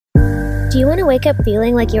Do you want to wake up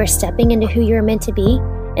feeling like you are stepping into who you are meant to be,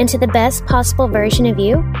 into the best possible version of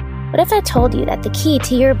you? What if I told you that the key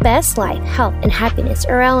to your best life, health, and happiness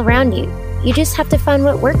are all around you? You just have to find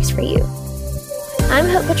what works for you. I'm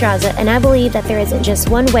Hope Pedraza, and I believe that there isn't just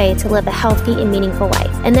one way to live a healthy and meaningful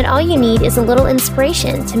life, and that all you need is a little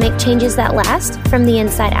inspiration to make changes that last from the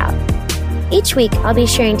inside out. Each week, I'll be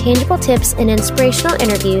sharing tangible tips and inspirational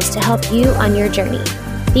interviews to help you on your journey.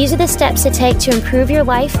 These are the steps to take to improve your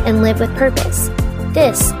life and live with purpose.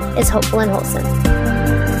 This is Hopeful and Wholesome.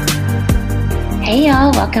 Hey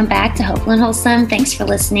y'all, welcome back to Hopeful and Wholesome. Thanks for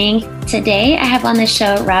listening. Today I have on the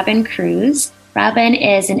show Robin Cruz. Robin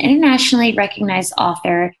is an internationally recognized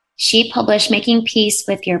author. She published Making Peace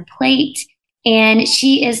with Your Plate, and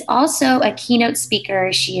she is also a keynote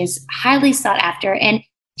speaker. She is highly sought after, and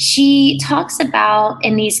she talks about,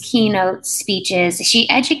 in these keynote speeches, she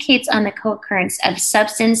educates on the co-occurrence of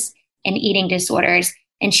substance and eating disorders.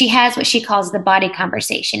 And she has what she calls the body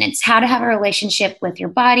conversation. It's how to have a relationship with your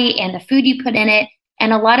body and the food you put in it,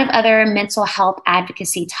 and a lot of other mental health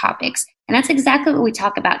advocacy topics. And that's exactly what we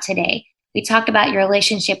talk about today. We talk about your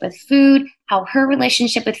relationship with food, how her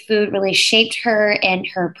relationship with food really shaped her and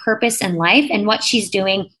her purpose in life, and what she's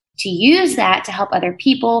doing to use that to help other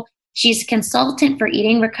people. She's a consultant for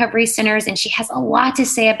eating recovery centers, and she has a lot to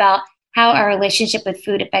say about how our relationship with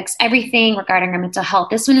food affects everything regarding our mental health.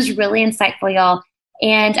 This one is really insightful, y'all,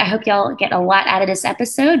 and I hope y'all get a lot out of this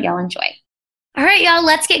episode. Y'all enjoy. All right, y'all,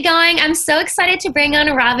 let's get going. I'm so excited to bring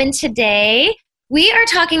on Robin today. We are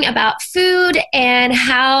talking about food and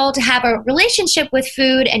how to have a relationship with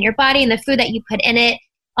food and your body and the food that you put in it.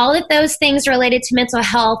 All of those things related to mental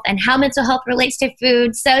health and how mental health relates to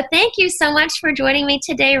food. So thank you so much for joining me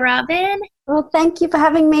today, Robin. Well, thank you for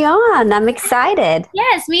having me on. I'm excited.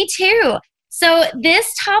 Yes, me too. So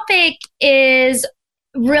this topic is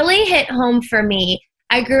really hit home for me.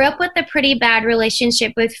 I grew up with a pretty bad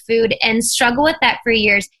relationship with food and struggled with that for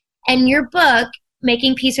years. And your book,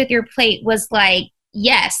 Making Peace with Your Plate, was like,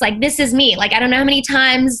 yes, like this is me. Like I don't know how many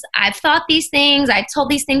times I've thought these things, I've told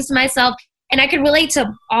these things to myself, and I could relate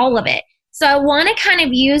to all of it. So I want to kind of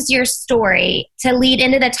use your story to lead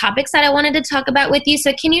into the topics that I wanted to talk about with you.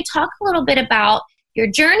 So can you talk a little bit about your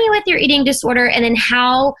journey with your eating disorder and then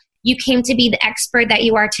how you came to be the expert that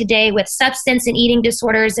you are today with substance and eating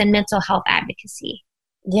disorders and mental health advocacy?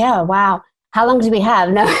 Yeah, wow. How long do we have?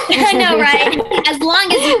 No. I know, right? As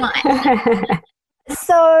long as you want.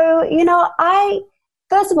 So,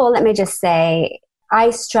 first of all, let me just say, I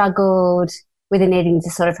struggled with an eating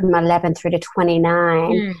disorder from 11 through to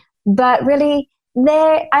 29. But really,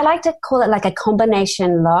 I like to call it like a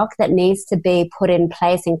combination lock that needs to be put in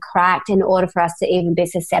place and cracked in order for us to even be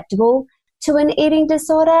susceptible to an eating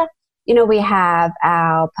disorder. You know, we have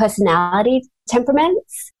our personality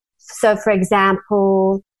temperaments. So, for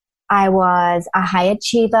example, I was a high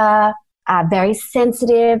achiever, very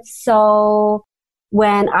sensitive. So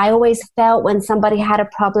when I always felt when somebody had a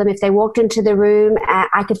problem, if they walked into the room,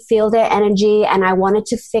 I could feel their energy and I wanted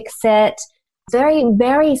to fix it. Very,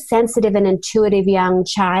 very sensitive and intuitive young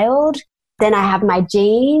child. Then I have my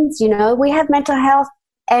genes. You know, we have mental health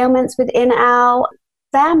ailments within our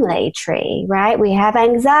family tree, right? We have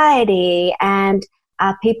anxiety and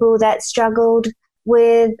people that struggled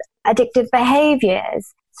with addictive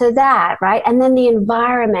behaviors. So that, right? And then the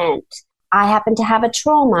environment. I happen to have a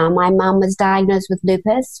trauma. My mum was diagnosed with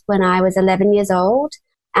lupus when I was 11 years old,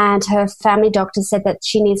 and her family doctor said that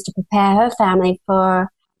she needs to prepare her family for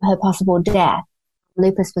her possible death.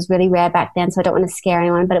 Lupus was really rare back then, so I don't want to scare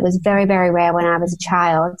anyone, but it was very, very rare when I was a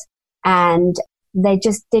child. And they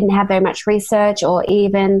just didn't have very much research or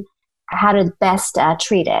even how to best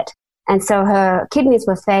treat it. And so her kidneys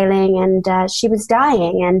were failing and she was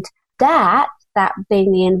dying. And that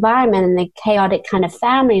being the environment and the chaotic kind of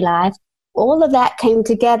family life, all of that came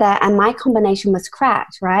together and my combination was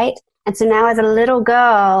cracked, right? And so now as a little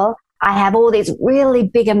girl, I have all these really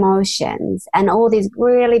big emotions and all these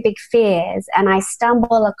really big fears, and I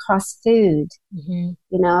stumble across food, you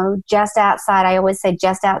know, just outside. I always say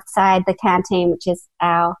just outside the canteen, which is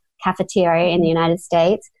our cafeteria in the United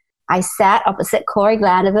States. I sat opposite Corey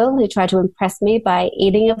Glandeville, who tried to impress me by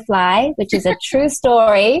eating a fly, which is a true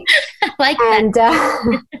story. I like that. And,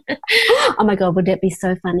 oh my God, would it be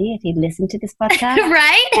so funny if he'd listened to this podcast?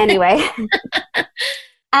 Right? Anyway.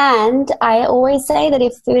 And I always say that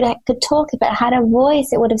if food could talk, if it had a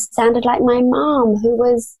voice, it would have sounded like my mom, who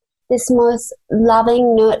was this most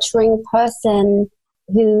loving, nurturing person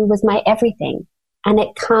who was my everything. And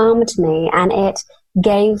it calmed me and it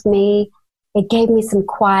gave me some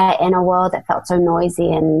quiet in a world that felt so noisy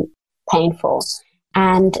and painful.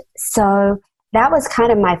 And so that was kind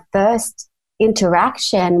of my first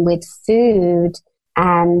interaction with food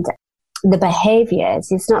and the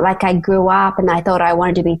behaviors. It's not like I grew up and I thought I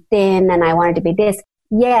wanted to be thin and I wanted to be this.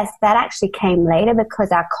 Yes, that actually came later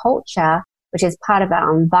because our culture, which is part of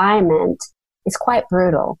our environment, is quite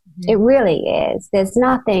brutal. It really is. There's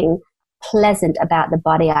nothing pleasant about the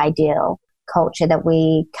body ideal culture that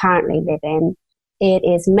we currently live in. It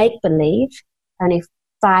is make-believe. Only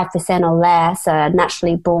 5% or less are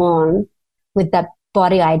naturally born with the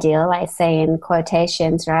body ideal, I say in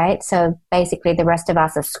quotations, right? So basically the rest of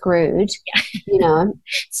us are screwed, you know.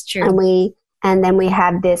 It's true. And then we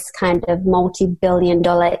have this kind of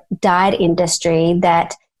multi-billion-dollar diet industry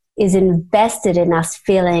that is invested in us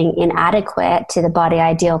feeling inadequate to the body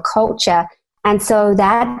ideal culture. And so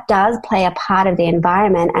that does play a part of the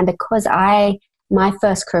environment. And because my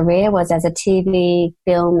first career was as a TV,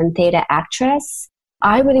 film, and theater actress,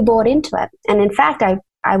 I really bought into it. And in fact,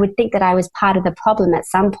 I would think that I was part of the problem at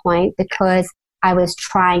some point because I was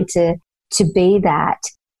trying to be that.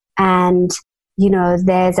 And, you know,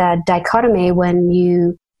 there's a dichotomy when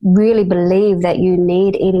you really believe that you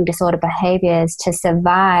need eating disorder behaviors to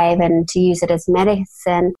survive and to use it as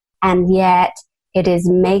medicine, and yet it is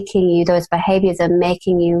making you, those behaviors are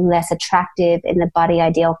making you less attractive in the body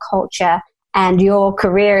ideal culture, and your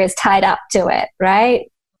career is tied up to it,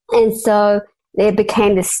 right? And so it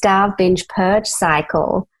became the starve, binge, purge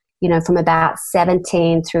cycle, you know, from about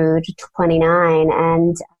 17 through to 29.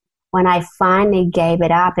 And when I finally gave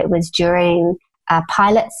it up, it was during a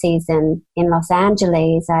pilot season in Los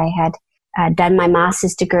Angeles. I had done my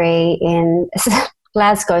master's degree in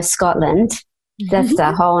Glasgow, Scotland. That's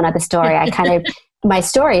a whole other story. My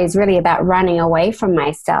story is really about running away from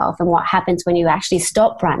myself and what happens when you actually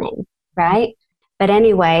stop running, right? But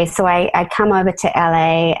anyway, so I come over to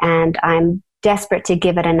LA and I'm desperate to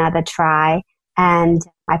give it another try. And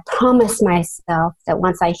I promised myself that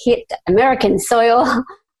once I hit American soil,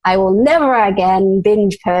 I will never again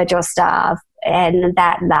binge, purge, or starve. And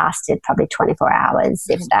that lasted probably 24 hours,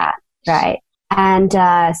 if that, right? And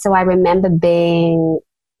so I remember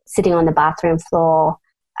sitting on the bathroom floor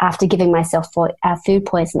after giving myself food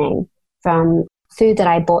poisoning from food that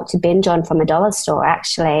I bought to binge on from a dollar store,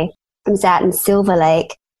 actually. I was out in Silver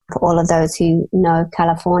Lake, for all of those who know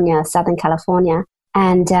California, Southern California.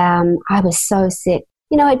 And I was so sick.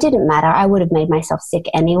 You know, it didn't matter. I would have made myself sick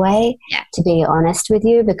anyway, to be honest with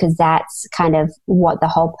you, because that's kind of what the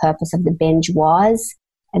whole purpose of the binge was,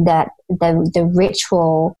 that the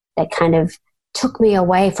ritual that kind of took me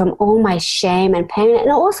away from all my shame and pain.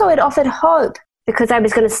 And also it offered hope because I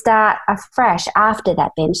was going to start afresh after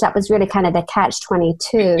that binge. That was really kind of the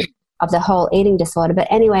catch-22 of the whole eating disorder.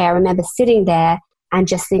 But anyway, I remember sitting there and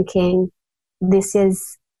just thinking,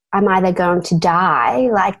 I'm either going to die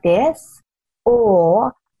like this,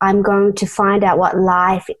 or I'm going to find out what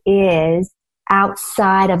life is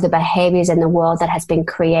outside of the behaviors in the world that has been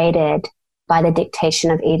created by the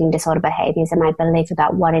dictation of eating disorder behaviors and my belief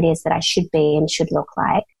about what it is that I should be and should look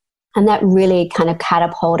like. And that really kind of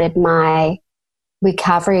catapulted my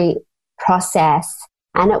recovery process.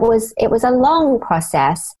 And it was a long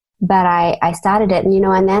process, but I started it,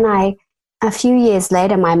 and then a few years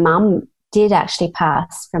later, my mum did actually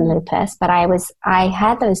pass from lupus, but I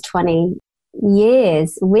had those 20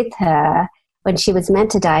 years with her when she was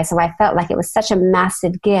meant to die. So I felt like it was such a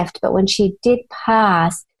massive gift. But when she did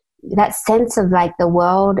pass, that sense of like the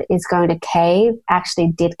world is going to cave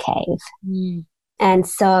actually did cave. And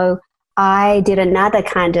so I did another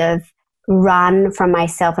kind of run from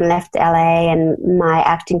myself and left LA and my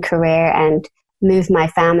acting career and moved my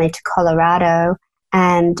family to Colorado.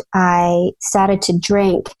 And I started to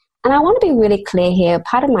drink. And I want to be really clear here.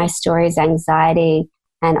 Part of my story is anxiety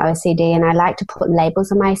and OCD, and I like to put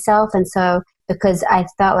labels on myself. And so because I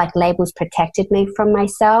felt like labels protected me from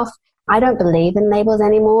myself, I don't believe in labels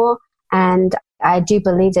anymore. And I do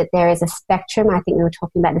believe that there is a spectrum. I think we were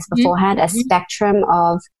talking about this beforehand, a spectrum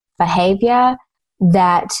of behavior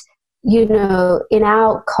that, in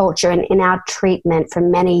our culture and in our treatment for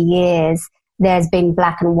many years, there's been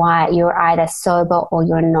black and white. You're either sober or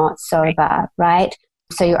you're not sober, right?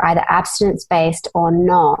 So you're either abstinence-based or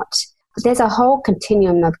not. But there's a whole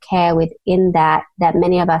continuum of care within that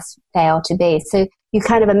many of us fail to be. So you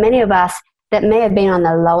kind of, many of us that may have been on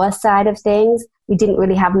the lower side of things, we didn't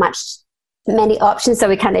really have many options. So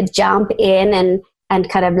we kind of jump in and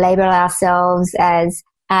kind of label ourselves as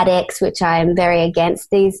addicts, which I am very against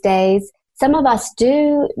these days. Some of us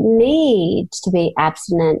do need to be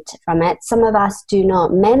abstinent from it. Some of us do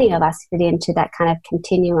not. Many of us fit into that kind of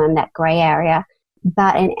continuum, that gray area.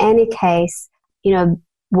 But in any case, when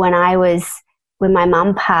my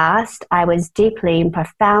mum passed, I was deeply and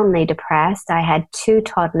profoundly depressed. I had 2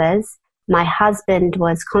 toddlers, My husband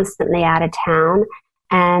was constantly out of town,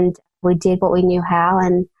 and we did what we knew how,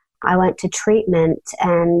 and I went to treatment,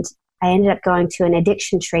 and I ended up going to an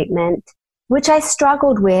addiction treatment, which I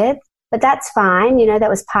struggled with, but that's fine. You know, that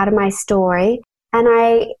was part of my story. And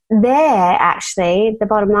actually, the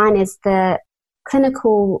bottom line is the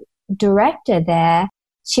clinical director there,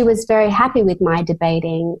 she was very happy with my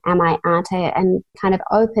debating and my auntie, and kind of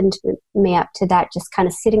opened me up to that, just kind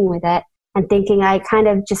of sitting with it and thinking. I kind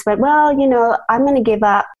of just went, well, you know, I'm going to give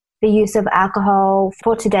up the use of alcohol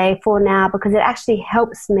for today, for now, because it actually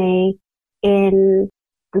helps me in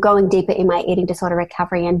going deeper in my eating disorder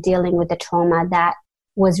recovery and dealing with the trauma that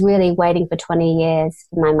was really waiting for 20 years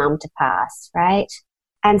for my mum to pass, right?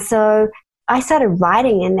 And so I started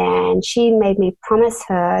writing in there, and she made me promise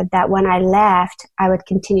her that when I left, I would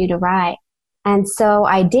continue to write. And so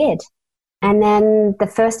I did. And then the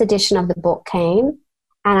first edition of the book came,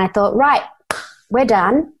 and I thought, right, we're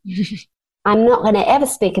done. I'm not going to ever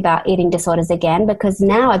speak about eating disorders again, because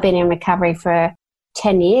now I've been in recovery for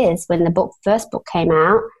 10 years. When the first book came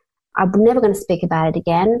out, I'm never going to speak about it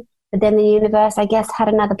again. But then the universe, I guess, had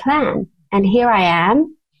another plan. And here I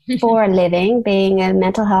am for a living, being a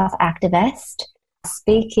mental health activist,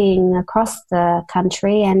 speaking across the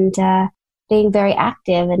country, and being very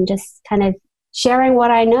active and just kind of sharing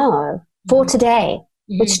what I know for today,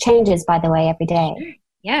 which changes, by the way, every day.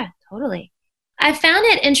 Yeah, totally. I found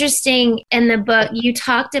it interesting in the book you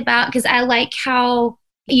talked about, because I like how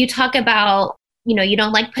you talk about, you know, you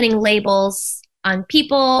don't like putting labels on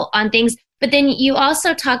people, on things, but then you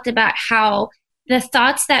also talked about how the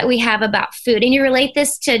thoughts that we have about food, and you relate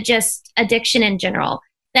this to just addiction in general,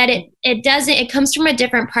 that it comes from a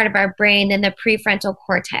different part of our brain than the prefrontal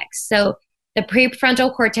cortex. So the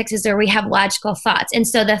prefrontal cortex is where we have logical thoughts. And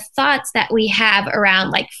so the thoughts that we have around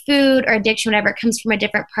like food or addiction, whatever, comes from a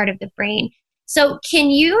different part of the brain. So can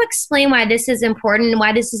you explain why this is important, and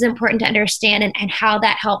why this is important to understand, and how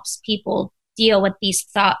that helps people deal with these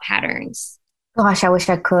thought patterns? Gosh, I wish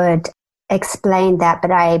I could explain that, but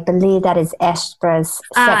I believe that is Espra's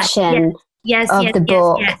section of the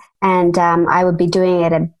book. Yes. And I would be doing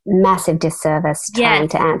it a massive disservice trying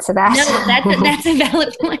to answer that. No, that's a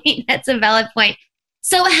valid point. That's a valid point.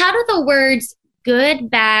 So how do the words good,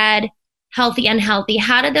 bad, healthy, unhealthy,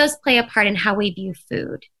 how do those play a part in how we view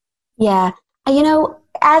food? Yeah. You know,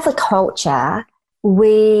 as a culture,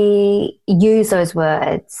 we use those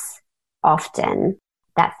words often.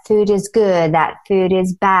 That food is good, that food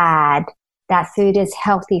is bad, that food is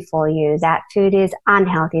healthy for you, that food is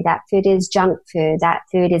unhealthy, that food is junk food, that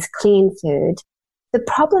food is clean food. The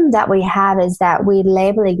problem that we have is that we're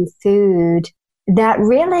labeling food that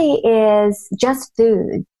really is just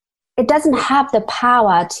food. It doesn't have the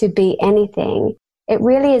power to be anything. It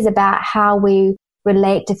really is about how we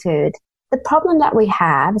relate to food. The problem that we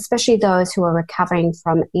have, especially those who are recovering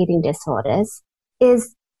from eating disorders,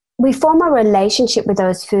 is we form a relationship with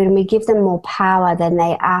those food and we give them more power than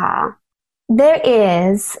they are. There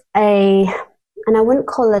is and I wouldn't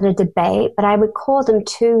call it a debate, but I would call them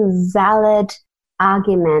two valid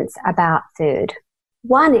arguments about food.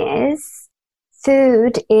 One is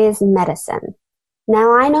food is medicine.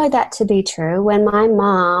 Now, I know that to be true. When my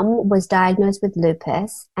mom was diagnosed with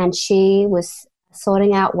lupus and she was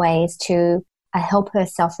sorting out ways to help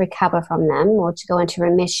herself recover from them or to go into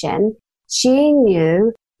remission, she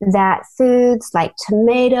knew that foods like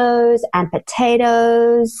tomatoes,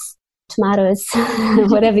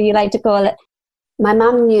 whatever you like to call it, my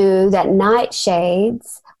mom knew that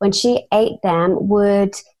nightshades, when she ate them,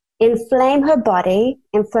 would inflame her body,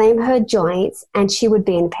 inflame her joints, and she would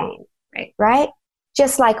be in pain, right?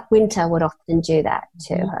 Just like winter would often do that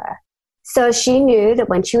to her. So she knew that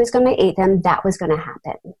when she was going to eat them, that was going to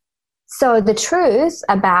happen. So the truth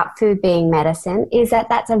about food being medicine is that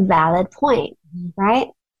that's a valid point, right?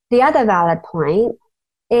 The other valid point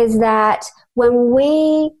is that when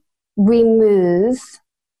we remove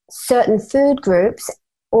certain food groups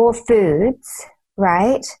or foods,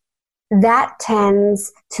 right, that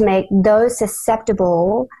tends to make those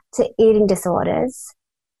susceptible to eating disorders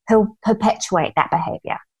who perpetuate that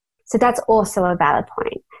behavior. So that's also a valid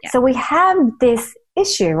point. Yeah. So we have this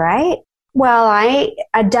issue, right? Well,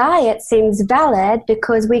 a diet seems valid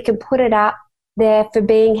because we can put it up there for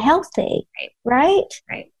being healthy, right?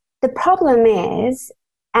 The problem is,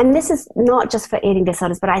 and this is not just for eating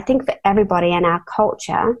disorders, but I think for everybody in our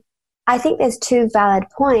culture, I think there's two valid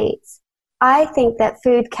points. I think that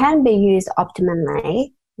food can be used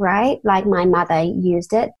optimally, right? Like my mother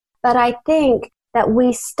used it. But I think that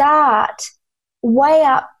we start way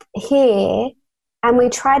up here and we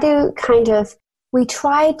try to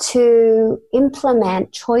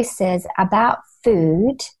implement choices about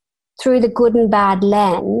food through the good and bad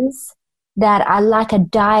lens that are like a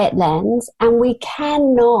diet lens, and we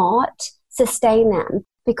cannot sustain them,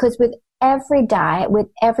 because with every diet, with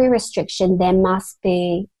every restriction, there must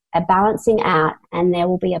be a balancing out and there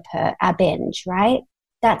will be a binge, right?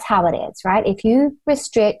 That's how it is, right? If you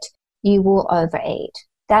restrict, you will overeat.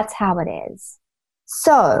 That's how it is.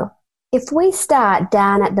 So if we start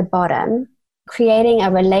down at the bottom, creating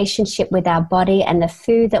a relationship with our body and the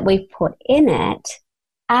food that we put in it,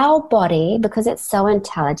 our body, because it's so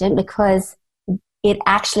intelligent, because it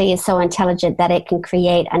actually is so intelligent that it can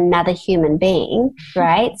create another human being,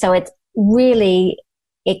 right? So it's really,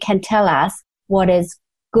 it can tell us what is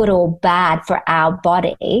good or bad for our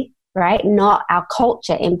body, right? Not our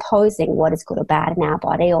culture imposing what is good or bad in our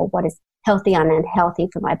body, or what is healthy and unhealthy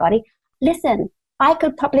for my body. Listen, I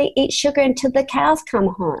could probably eat sugar until the cows come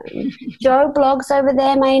home. Joe Blogs over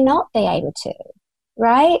there may not be able to,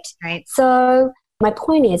 right? Right. So my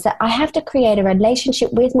point is that I have to create a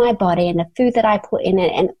relationship with my body and the food that I put in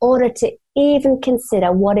it in order to even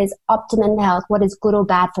consider what is optimum health, what is good or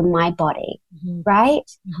bad for my body, right?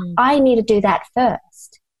 I need to do that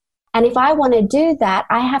first. And if I want to do that,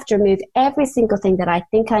 I have to remove every single thing that I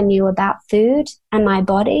think I knew about food and my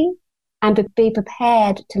body, and be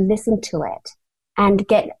prepared to listen to it and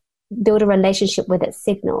build a relationship with its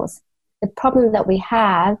signals. The problem that we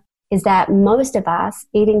have is that most of us,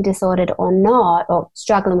 eating disordered or not, or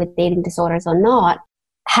struggling with eating disorders or not,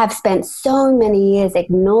 have spent so many years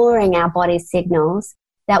ignoring our body's signals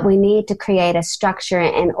that we need to create a structure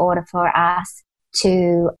in order for us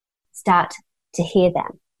to start to hear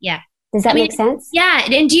them. Yeah. Does that make sense? Yeah.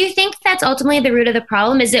 And do you think that's ultimately the root of the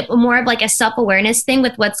problem? Is it more of like a self-awareness thing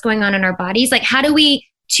with what's going on in our bodies? Like, how do we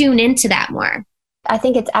tune into that more? I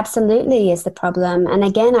think it absolutely is the problem. And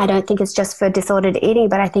again, I don't think it's just for disordered eating,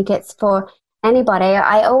 but I think it's for anybody.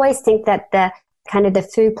 I always think that the kind of the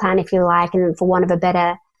food plan, if you like, and for want of a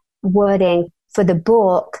better wording for the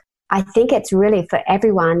book, I think it's really for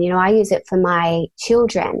everyone. You know, I use it for my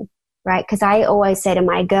children, right? Because I always say to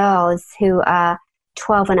my girls who are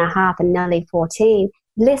 12 and a half and nearly 14,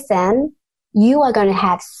 listen, you are going to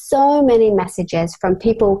have so many messages from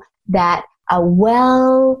people that are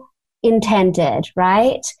well intended,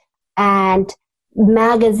 right? And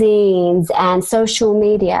magazines and social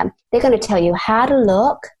media. They're going to tell you how to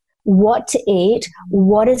look, what to eat,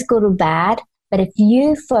 what is good or bad. But if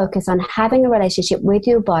you focus on having a relationship with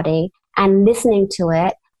your body and listening to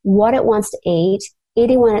it, what it wants to eat,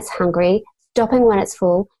 eating when it's hungry, stopping when it's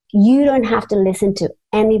full, you don't have to listen to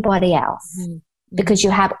anybody else because you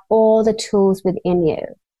have all the tools within you.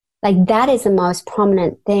 Like, that is the most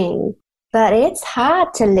prominent thing. But it's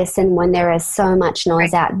hard to listen when there is so much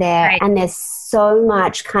noise out there and there's so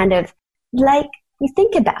much kind of, like, you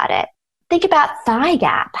think about it. Think about thigh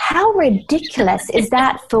gap. How ridiculous is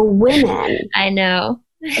that for women? I know.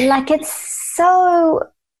 Like, it's so,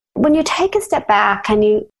 when you take a step back and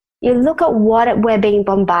you look at what we're being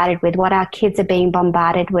bombarded with, what our kids are being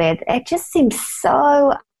bombarded with, it just seems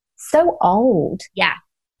so old. Yeah.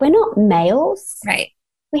 We're not males. Right.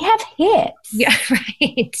 We have hips. Yeah,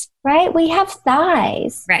 right. Right? We have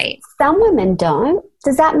thighs. Right. Some women don't.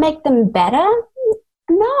 Does that make them better?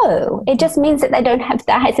 No. It just means that they don't have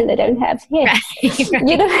thighs and they don't have hips. Right.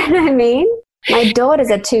 You know what I mean? My daughters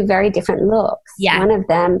are two very different looks. Yeah. One of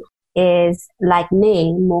them is like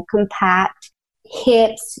me, more compact,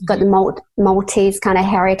 hips, got the Maltese kind of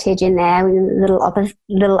heritage in there,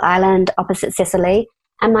 little island opposite Sicily.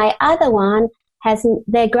 And my other one has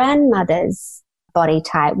their grandmother's body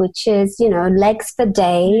type, which is, you know, legs for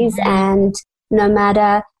days, and no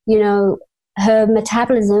matter, you know, her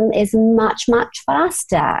metabolism is much, much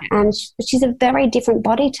faster, and she's a very different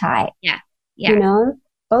body type. Yeah. You know,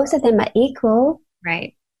 both of them are equal.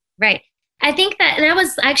 Right. I think that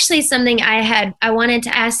was actually something I wanted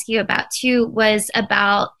to ask you about too, was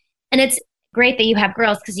about, and it's great that you have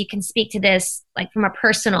girls because you can speak to this like from a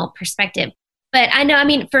personal perspective. But I know, I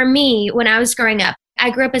mean, for me, when I was growing up, I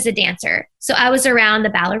grew up as a dancer. So I was around the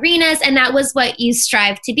ballerinas, and that was what you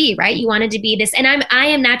strive to be, right? You wanted to be this. And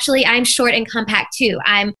I'm short and compact too.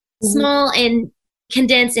 I'm small and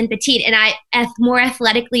condensed and petite, and I'm more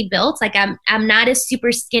athletically built. Like I'm not a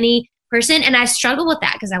super skinny person. And I struggle with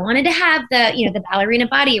that because I wanted to have the ballerina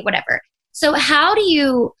body or whatever. So how do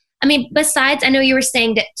you, I mean, besides, I know you were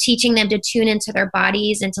saying that teaching them to tune into their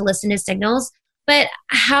bodies and to listen to signals, but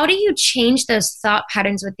how do you change those thought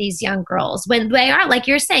patterns with these young girls when they are, like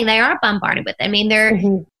you're saying, they are bombarded with, I mean, they're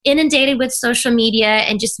inundated with social media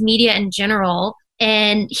and just media in general,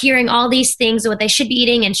 and hearing all these things, what they should be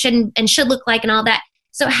eating and should look like and all that.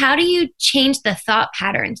 So how do you change the thought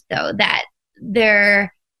patterns though, that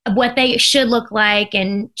they're what they should look like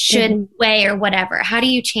and should weigh or whatever? How do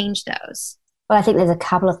you change those? Well, I think there's a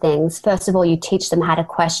couple of things. First of all, you teach them how to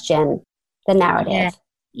question the narrative.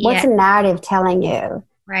 Yeah. What's the narrative telling you?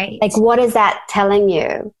 Right. Like, what is that telling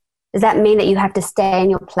you? Does that mean that you have to stay in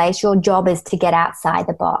your place? Your job is to get outside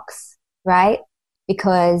the box, right?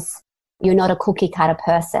 Because you're not a cookie cutter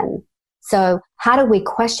person. So how do we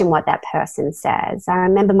question what that person says? I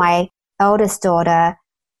remember my eldest daughter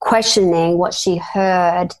questioning what she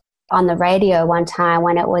heard on the radio one time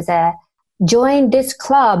when it was a join this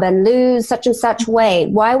club and lose such and such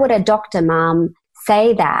weight. Why would a doctor, Mom,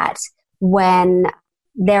 say that when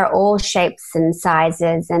they're all shapes and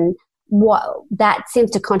sizes, and what that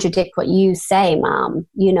seems to contradict what you say, Mom,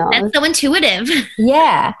 you know? That's so intuitive.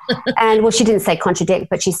 Yeah. And well, she didn't say contradict,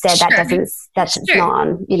 but she said that's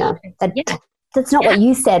not, you know, that's not what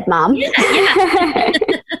you said, Mom. You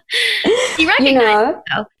recognize, you know?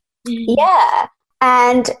 Yeah.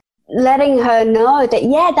 And letting her know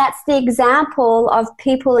that, that's the example of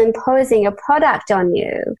people imposing a product on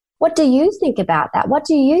you. What do you think about that? What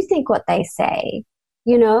do you think what they say?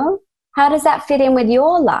 You know, how does that fit in with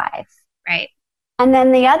your life? Right. And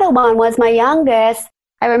then the other one was my youngest.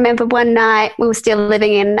 I remember one night we were still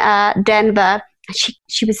living in Denver.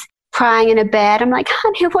 She was crying in her bed. I'm like,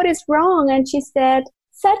 honey, what is wrong? And she said,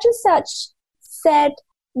 such and such said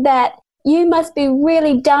that you must be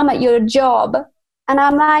really dumb at your job. And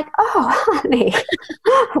I'm like, oh, honey,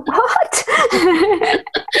 what?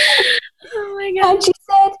 Oh, my God. And she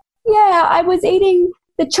said, yeah, I was eating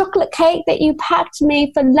the chocolate cake that you packed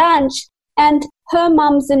me for lunch, and her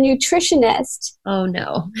mom's a nutritionist. Oh,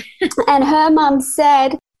 no. And her mom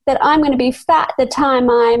said that I'm going to be fat the time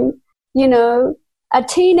I'm, you know, a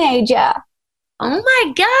teenager. Oh,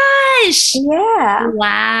 my gosh. Yeah.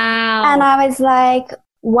 Wow. And I was like,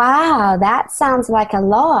 wow, that sounds like a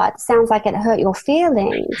lot. Sounds like it hurt your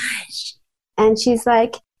feelings. Oh, gosh. And she's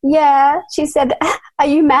like, yeah. She said, are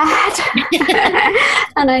you mad?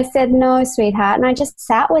 And I said, no, sweetheart. And I just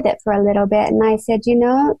sat with it for a little bit. And I said, you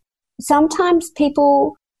know, sometimes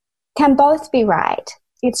people can both be right.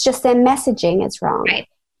 It's just their messaging is wrong.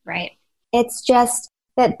 Right. It's just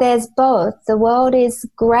that there's both. The world is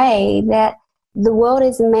gray, that the world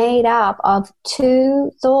is made up of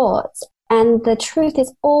two thoughts. And the truth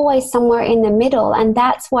is always somewhere in the middle. And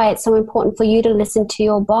that's why it's so important for you to listen to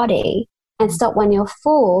your body and stop when you're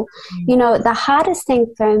full. You know, the hardest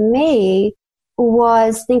thing for me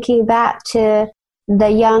was thinking back to the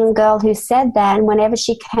young girl who said that. And whenever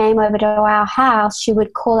she came over to our house, she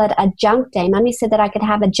would call it a junk day. Mommy said that I could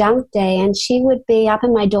have a junk day. And she would be up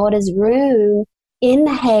in my daughter's room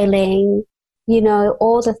inhaling, you know,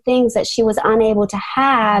 all the things that she was unable to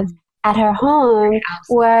have at her home,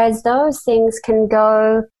 whereas those things can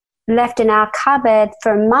go left in our cupboard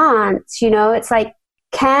for months. You know, it's like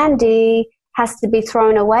candy has to be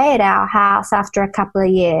thrown away at our house after a couple of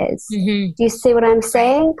years. Do you see what I'm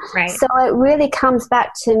saying? Right. So it really comes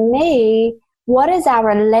back to me, what is our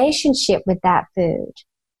relationship with that food?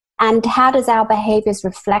 And how does our behaviors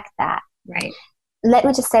reflect that? Right. Let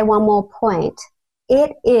me just say one more point.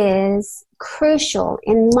 It is crucial,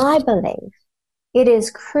 in my belief, it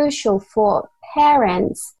is crucial for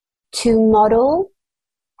parents to model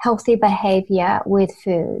healthy behavior with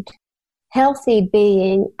food. Healthy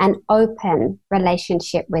being an open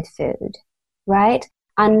relationship with food, right?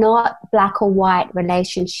 A not black or white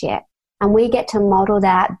relationship. And we get to model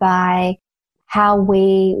that by how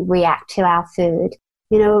we react to our food.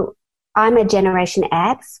 You know, I'm a Generation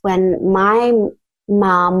X. When my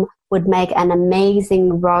mum would make an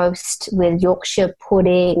amazing roast with Yorkshire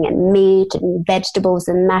pudding and meat and vegetables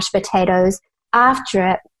and mashed potatoes, after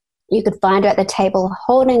it, you could find her at the table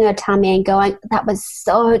holding her tummy and going, that was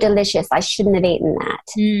so delicious, I shouldn't have eaten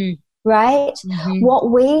that. Right? What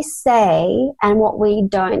we say and what we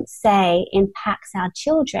don't say impacts our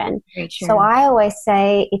children. So I always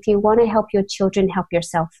say, if you want to help your children, help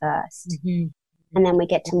yourself first. And then we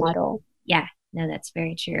get to model. Yeah, no, that's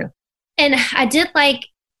very true. And I did like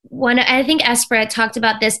I think Espra talked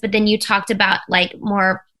about this, but then you talked about like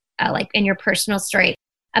more like in your personal story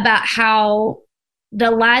about how the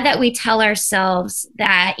lie that we tell ourselves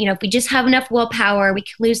that, you know, if we just have enough willpower, we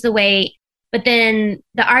can lose the weight. But then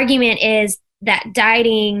the argument is that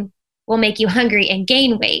dieting will make you hungry and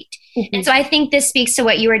gain weight. And so I think this speaks to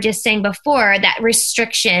what you were just saying before, that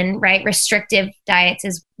restriction, right? Restrictive diets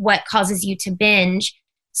is what causes you to binge.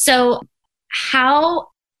 So how,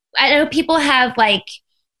 I know people have like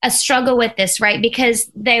a struggle with this, right? Because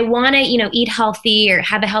they want to, you know, eat healthy or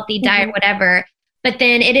have a healthy diet, whatever. But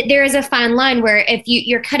then there is a fine line where if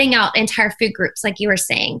you're cutting out entire food groups, like you were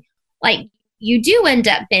saying, like you do end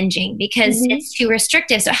up binging because Mm-hmm. it's too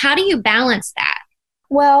restrictive. So how do you balance that?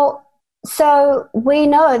 Well, so we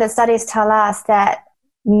know that studies tell us that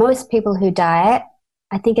most people who diet,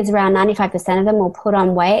 I think it's around 95% of them will put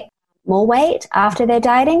on more weight after they're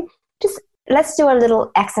dieting. Just let's do a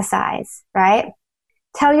little exercise, right?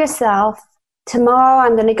 Tell yourself, tomorrow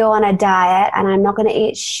I'm going to go on a diet and I'm not going to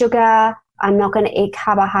eat sugar. I'm not going to eat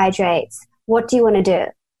carbohydrates. What do you want to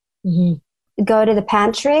do? Mm-hmm. Go to the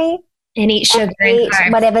pantry and eat sugar and eat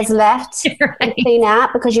carbs. whatever's left Right. and clean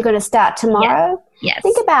out because you're going to start tomorrow. Yes.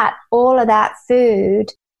 Think about all of that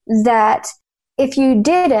food that if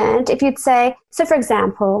you'd say, so for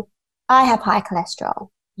example, I have high cholesterol,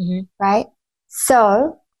 mm-hmm. right?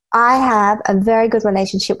 So I have a very good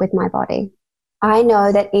relationship with my body. I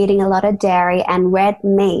know that eating a lot of dairy and red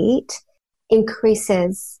meat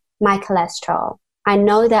increases my cholesterol. I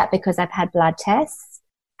know that because I've had blood tests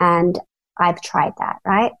and I've tried that,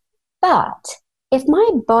 right? But if my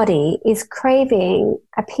body is craving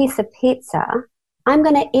a piece of pizza, I'm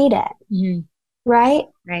going to eat it, mm-hmm. right?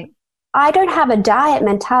 Right. I don't have a diet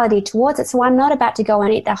mentality towards it, so I'm not about to go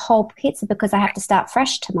and eat the whole pizza because I have to start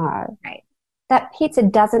fresh tomorrow. Right. That pizza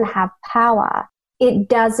doesn't have power. It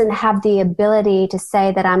doesn't have the ability to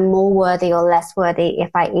say that I'm more worthy or less worthy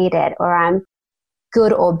if I eat it, or I'm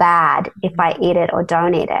good or bad if I eat it or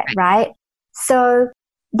don't eat it, right? So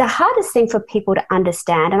the hardest thing for people to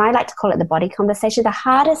understand, and I like to call it the body conversation, the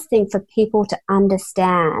hardest thing for people to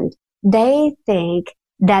understand, they think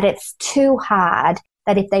that it's too hard,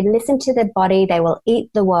 that if they listen to their body, they will eat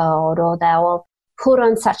the world or they will put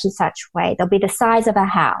on such and such weight. They'll be the size of a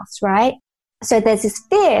house, right? So there's this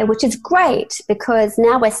fear, which is great because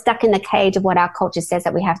now we're stuck in the cage of what our culture says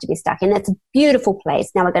that we have to be stuck in. It's a beautiful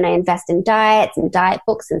place. Now we're going to invest in diets and diet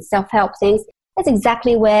books and self-help things. That's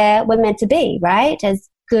exactly where we're meant to be, right? As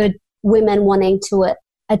good women wanting to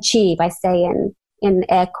achieve, I say in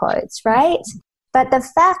air quotes, right? But the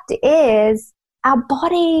fact is our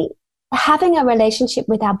body, having a relationship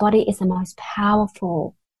with our body is the most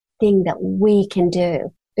powerful thing that we can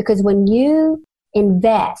do. Because when you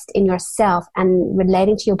invest in yourself and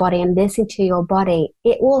relating to your body and listening to your body,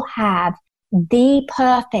 it will have the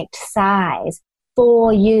perfect size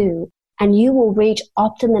for you and you will reach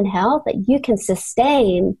optimum health that you can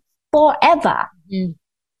sustain forever. Mm-hmm.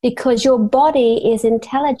 Because your body is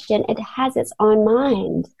intelligent. It has its own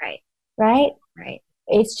mind. Right?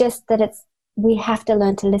 It's just that we have to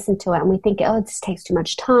learn to listen to it and we think, oh, this takes too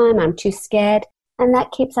much time. I'm too scared. And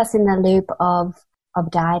that keeps us in the loop of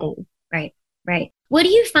dieting. Right. What do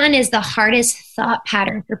you find is the hardest thought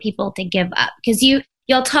pattern for people to give up? Because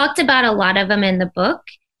y'all talked about a lot of them in the book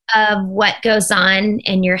of what goes on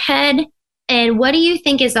in your head. And what do you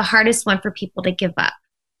think is the hardest one for people to give up?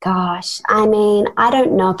 Gosh, I mean, I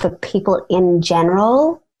don't know for people in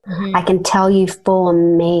general. Mm-hmm. I can tell you for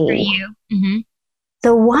me. For you. Mm-hmm.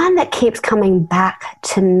 The one that keeps coming back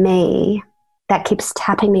to me, that keeps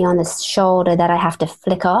tapping me on the shoulder that I have to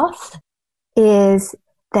flick off, is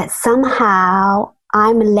that somehow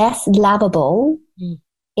I'm less lovable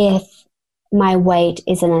if my weight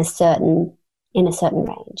is in a certain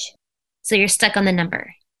range. So you're stuck on the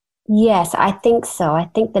number. Yes, I think so. I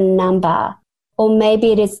think the number, or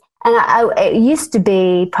maybe it is, and it used to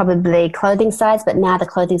be probably clothing size, but now the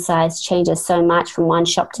clothing size changes so much from one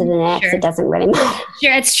shop to the next, It doesn't really matter.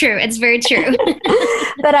 Sure, it's true. It's very true.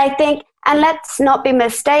 But I think, and let's not be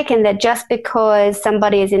mistaken that just because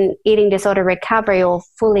somebody is in eating disorder recovery or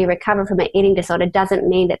fully recovered from an eating disorder doesn't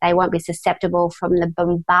mean that they won't be susceptible from the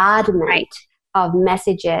bombardment of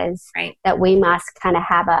messages that we must kind of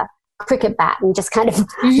have a cricket bat and just kind of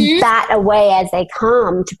bat away as they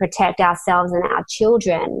come to protect ourselves and our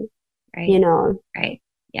children, you know. Right,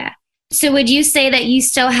 yeah. So would you say that you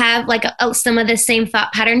still have like some of the same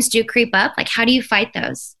thought patterns do creep up? Like how do you fight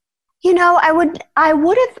those? You know, I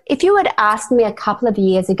would have, if you had asked me a couple of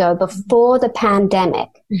years ago before the pandemic,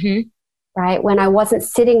 right, when I wasn't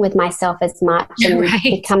sitting with myself as much and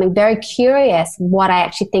becoming very curious what I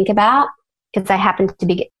actually think about, because I happened to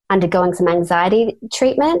be undergoing some anxiety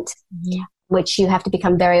treatment, which you have to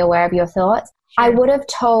become very aware of your thoughts. Sure. I would have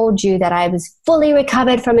told you that I was fully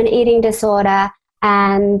recovered from an eating disorder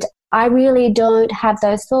and I really don't have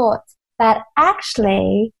those thoughts. But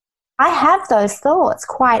actually, I have those thoughts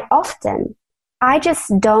quite often. I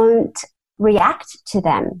just don't react to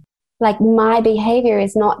them. Like my behavior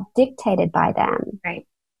is not dictated by them. Right.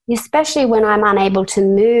 Especially when I'm unable to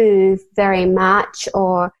move very much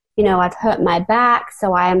or, you know, I've hurt my back,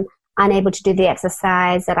 so I'm unable to do the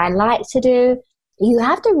exercise that I like to do. You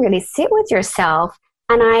have to really sit with yourself.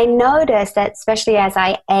 And I noticed that especially as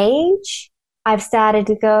I age, I've started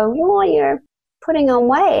to go, oh, putting on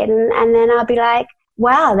weight. And then I'll be like,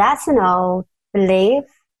 wow, that's an old belief.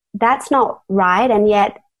 That's not right. And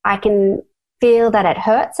yet I can feel that it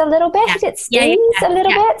hurts a little bit. Yeah. It stings a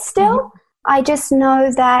little bit still. Mm-hmm. I just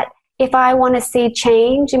know that if I want to see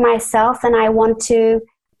change in myself and I want to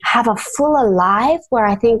have a fuller life where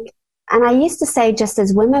I think, and I used to say just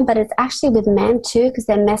as women, but it's actually with men too, because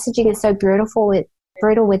their messaging is so brutal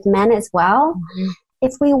with men as well. Mm-hmm.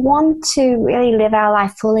 If we want to really live our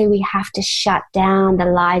life fully, we have to shut down the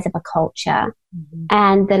lies of a culture. Mm-hmm.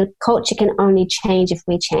 And the culture can only change if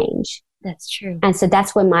we change. That's true. And so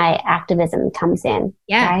that's where my activism comes in.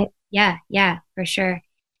 Yeah. Right? Yeah, for sure.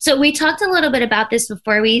 So we talked a little bit about this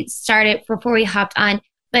before we hopped on,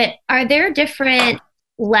 but are there different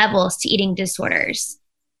levels to eating disorders?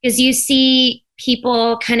 Because you see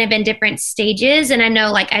people kind of in different stages. And I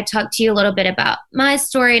know, like, I talked to you a little bit about my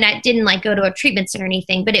story, and I didn't like go to a treatment center or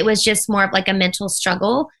anything, but it was just more of like a mental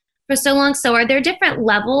struggle for so long. So are there different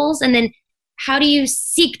levels? And then how do you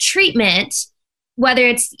seek treatment, whether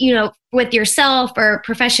it's, you know, with yourself or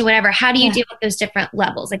profession, whatever? How do you deal with those different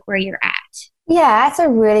levels, like where you're at? Yeah, that's a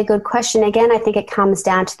really good question. Again, I think it comes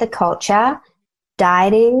down to the culture.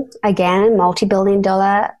 Dieting, again,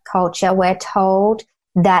 multi-billion-dollar culture, we're told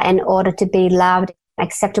that in order to be loved,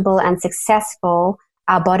 acceptable, and successful,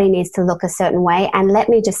 our body needs to look a certain way. And let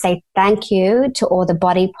me just say thank you to all the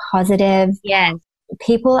body positive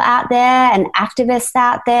people out there and activists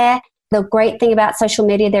out there. The great thing about social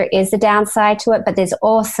media, there is a downside to it, but there's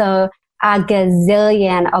also a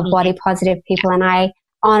gazillion of body positive people, and I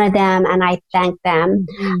honor them and I thank them.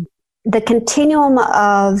 Mm-hmm. The continuum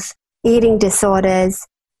of eating disorders,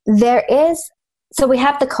 so we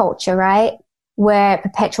have the culture, right, where it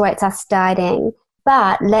perpetuates us dieting.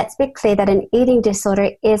 But let's be clear that an eating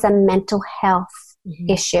disorder is a mental health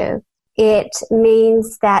issue. It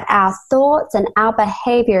means that our thoughts and our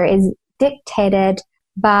behavior is dictated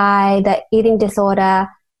by the eating disorder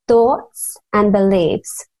thoughts and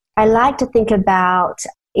beliefs. I like to think about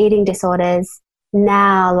eating disorders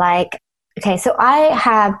now like, okay, so I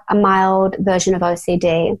have a mild version of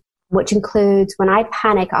OCD, which includes when I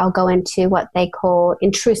panic, I'll go into what they call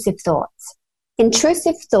intrusive thoughts.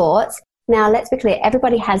 Intrusive thoughts, now let's be clear,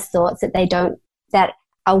 everybody has thoughts that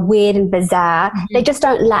are weird and bizarre. Mm-hmm. They just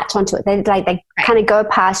don't latch onto it. They kind of go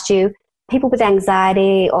past you. People with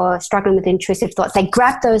anxiety or struggling with intrusive thoughts, they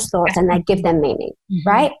grab those thoughts and they give them meaning,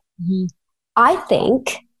 right? Mm-hmm. I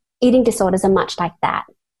think eating disorders are much like that.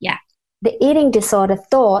 Yeah. The eating disorder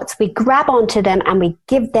thoughts, we grab onto them and we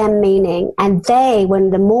give them meaning. And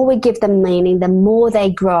the more we give them meaning, the more they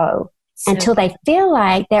grow until they feel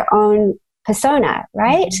like their own persona,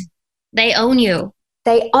 right? Mm-hmm. They own you.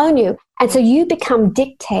 They own you. And so you become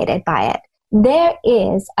dictated by it. There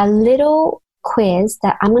is a little quiz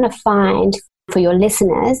that I'm going to find for your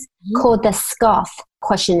listeners called the SCOFF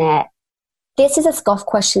questionnaire. This is a SCOFF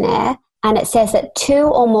questionnaire, and it says that 2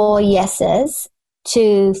 or more yeses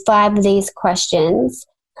to 5 of these questions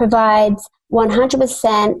provides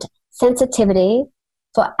 100% sensitivity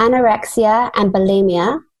for anorexia and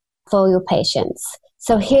bulimia for your patients.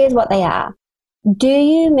 So here's what they are. Do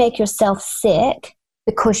you make yourself sick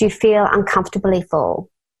because you feel uncomfortably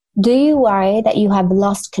full? Do you worry that you have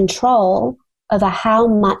lost control over how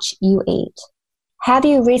much you eat? Have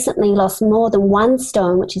you recently lost more than 1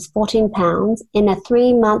 stone, which is 14 pounds, in a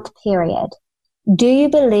 3-month period? Do you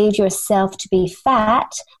believe yourself to be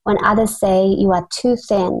fat when others say you are too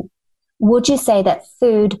thin? Would you say that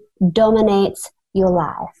food dominates your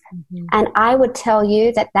life? Mm-hmm. And I would tell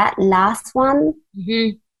you that last one,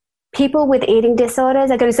 people with eating disorders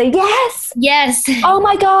are going to say, yes. Yes. Oh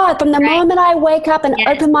my God. From the moment I wake up and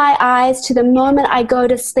open my eyes to the moment I go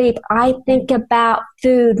to sleep, I think about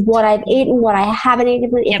food, what I've eaten, what I haven't eaten,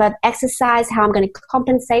 if I've exercised, how I'm going to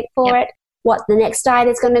compensate for it, what the next diet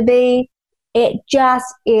is going to be. It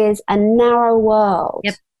just is a narrow world.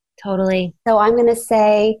 Yep, totally. So I'm going to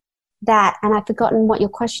say that, and I've forgotten what your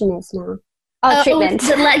question is now. Treatment.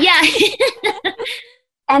 Yeah.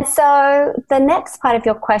 And so the next part of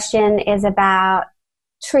your question is about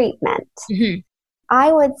treatment. Mm-hmm.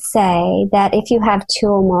 I would say that if you have 2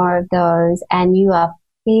 or more of those and you are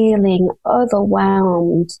feeling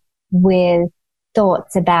overwhelmed with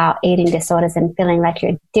thoughts about eating disorders and feeling like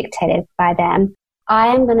you're dictated by them,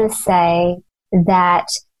 I am going to say that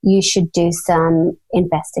you should do some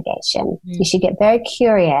investigation. Mm-hmm. You should get very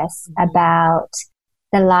curious about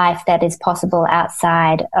the life that is possible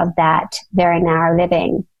outside of that very narrow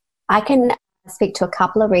living. I can speak to a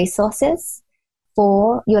couple of resources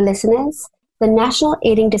for your listeners. The National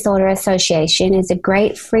Eating Disorder Association is a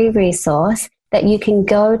great free resource that you can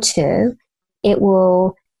go to. It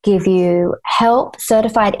will give you help,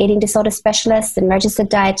 certified eating disorder specialists and registered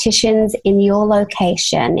dietitians in your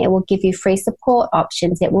location. It will give you free support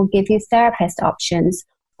options. It will give you therapist options.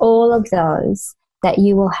 All of those that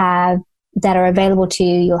you will have that are available to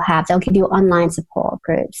you, you'll have. They'll give you online support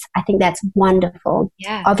groups. I think that's wonderful.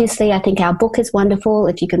 Yeah. Obviously, I think our book is wonderful.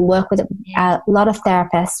 If you can work with it, a lot of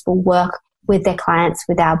therapists will work with their clients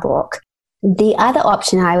with our book. The other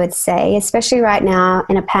option I would say, especially right now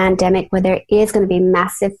in a pandemic where there is going to be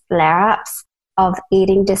massive flare-ups of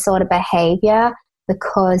eating disorder behavior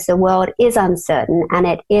because the world is uncertain and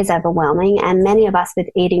it is overwhelming, and many of us with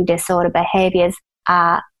eating disorder behaviors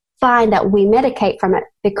find that we medicate from it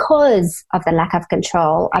because of the lack of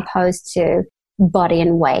control opposed to body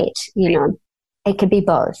and weight. You know, it could be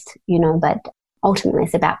both, you know, but ultimately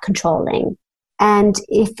it's about controlling. And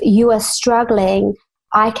if you are struggling,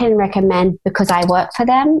 I can recommend, because I work for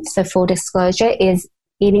them, so full disclosure, is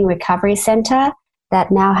Eating Recovery Center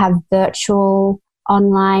that now have virtual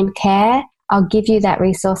online care. I'll give you that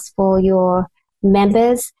resource for your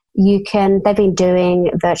members. They've been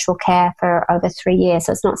doing virtual care for over 3 years,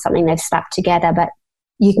 so it's not something they've slapped together, but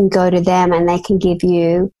you can go to them and they can give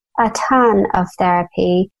you a ton of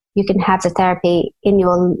therapy. You can have the therapy in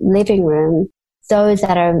your living room. Those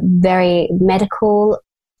that are very medical,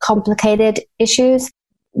 complicated issues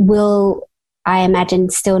will, I imagine,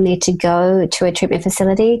 still need to go to a treatment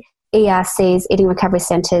facility. ERCs, Eating Recovery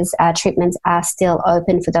Centers, treatments are still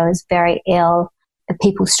open for those very ill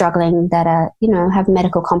people struggling that are, you know, have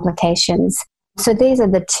medical complications. So these are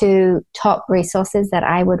the two top resources that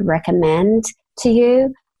I would recommend to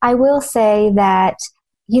you. I will say that,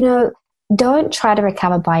 you know, don't try to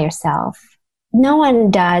recover by yourself. No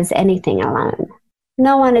one does anything alone.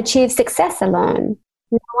 No one achieves success alone.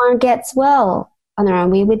 No one gets well on their own.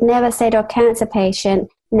 We would never say to a cancer patient,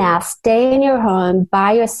 now stay in your home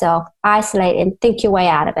by yourself, isolate, and think your way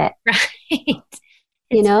out of it. Right.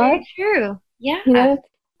 You know? Very true. Yeah. You know,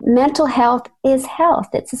 mental health is health.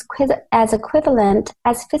 It's as equivalent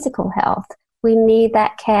as physical health. We need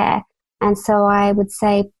that care. And so I would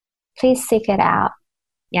say, please seek it out.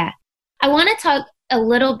 Yeah. I want to talk a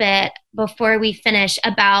little bit before we finish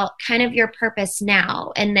about kind of your purpose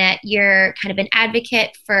now, and that you're kind of an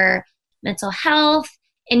advocate for mental health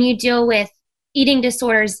and you deal with eating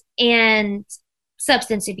disorders and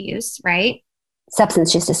substance abuse, right?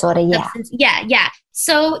 Substance use disorder, yeah. Yeah.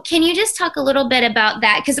 So can you just talk a little bit about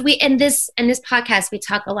that? Because in this podcast, we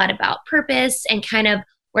talk a lot about purpose and kind of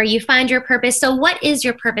where you find your purpose. So what is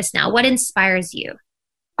your purpose now? What inspires you?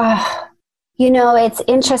 You know, it's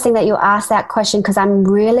interesting that you asked that question, because I'm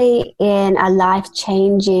really in a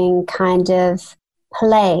life-changing kind of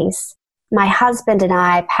place. My husband and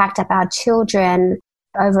I packed up our children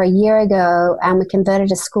over a year ago, and we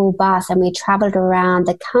converted a school bus and we traveled around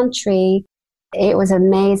the country. It was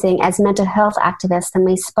amazing as mental health activists, and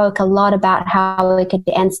we spoke a lot about how we could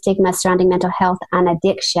end stigma surrounding mental health and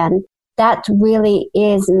addiction. That really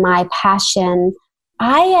is my passion.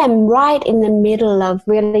 I am right in the middle of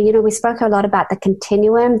really, you know, we spoke a lot about the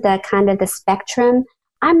continuum, the kind of the spectrum.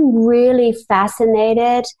 I'm really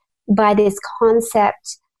fascinated by this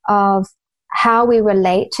concept of how we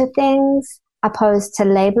relate to things opposed to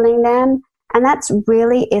labeling them. And that's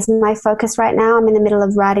really is my focus right now. I'm in the middle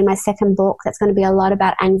of writing my second book that's going to be a lot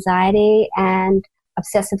about anxiety and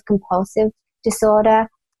obsessive compulsive disorder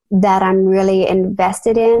that I'm really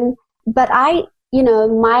invested in. But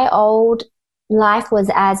my old life was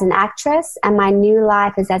as an actress and my new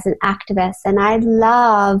life is as an activist. And I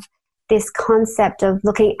love this concept of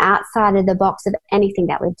looking outside of the box of anything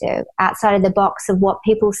that we do, outside of the box of what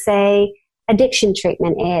people say addiction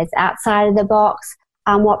treatment is, outside of the box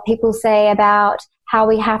what people say about how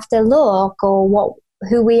we have to look or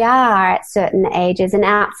who we are at certain ages, and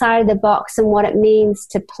outside of the box and what it means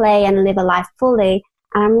to play and live a life fully.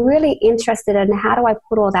 And I'm really interested in how do I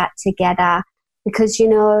put all that together, because, you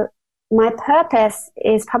know, my purpose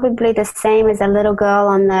is probably the same as a little girl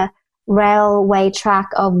on the railway track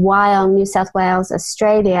of Wyong, New South Wales,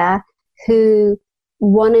 Australia, who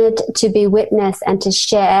wanted to be witness and to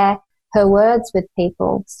share her words with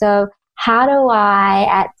people. So how do I,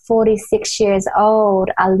 at 46 years old,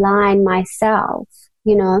 align myself?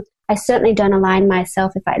 You know, I certainly don't align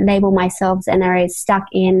myself if I label myself as an area stuck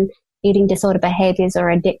in eating disorder behaviors or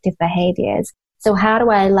addictive behaviors. So how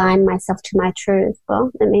do I align myself to my truth?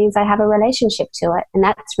 Well, it means I have a relationship to it. And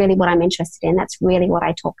that's really what I'm interested in. That's really what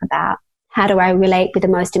I talk about. How do I relate with the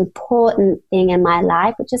most important thing in my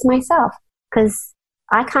life, which is myself? Because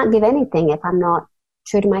I can't give anything if I'm not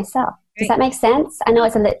true to myself. Does that make sense? I know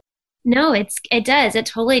it's a little... No, it does. It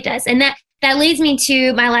totally does. And that leads me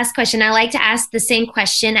to my last question. I like to ask the same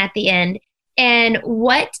question at the end. And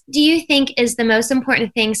what do you think is the most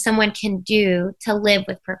important thing someone can do to live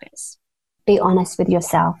with purpose? Be honest with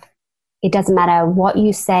yourself. It doesn't matter what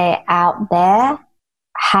you say out there.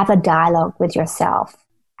 Have a dialogue with yourself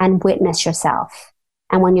and witness yourself.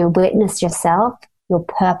 And when you witness yourself, your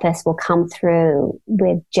purpose will come through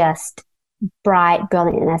with just bright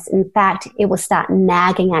brilliantness. In fact, it will start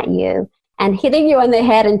nagging at you and hitting you on the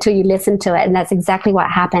head until you listen to it. And that's exactly what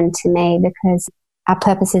happened to me, because our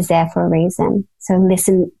purpose is there for a reason. So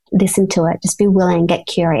listen to it. Just be willing, get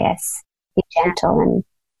curious, be gentle, and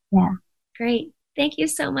yeah. Great. Thank you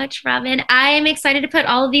so much, Robin. I am excited to put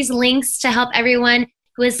all of these links to help everyone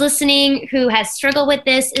who is listening, who has struggled with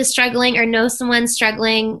this, is struggling, or knows someone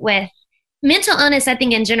struggling with mental illness. I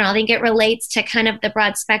think in general, I think it relates to kind of the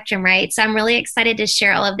broad spectrum, right? So I'm really excited to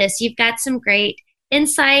share all of this. You've got some great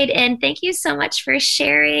insight, and thank you so much for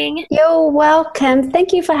sharing. You're welcome.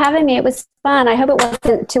 Thank you for having me. It was fun. I hope it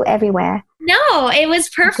wasn't too everywhere. No, it was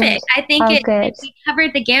perfect. Good. I think we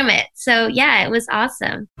covered the gamut. So yeah, it was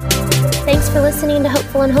awesome. Thanks for listening to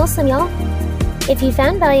Hopeful and Wholesome, y'all. If you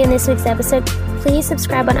found value in this week's episode, please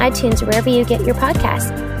subscribe on iTunes or wherever you get your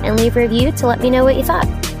podcasts, and leave a review to let me know what you thought.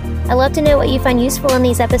 I love to know what you find useful in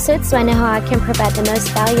these episodes so I know how I can provide the most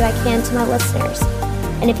value I can to my listeners.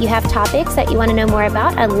 And if you have topics that you want to know more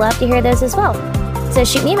about, I'd love to hear those as well. So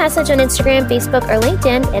shoot me a message on Instagram, Facebook, or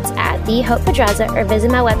LinkedIn. It's at The Hope Pedraza, or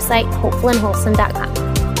visit my website, hopefulandwholesome.com.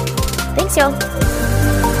 Thanks, y'all.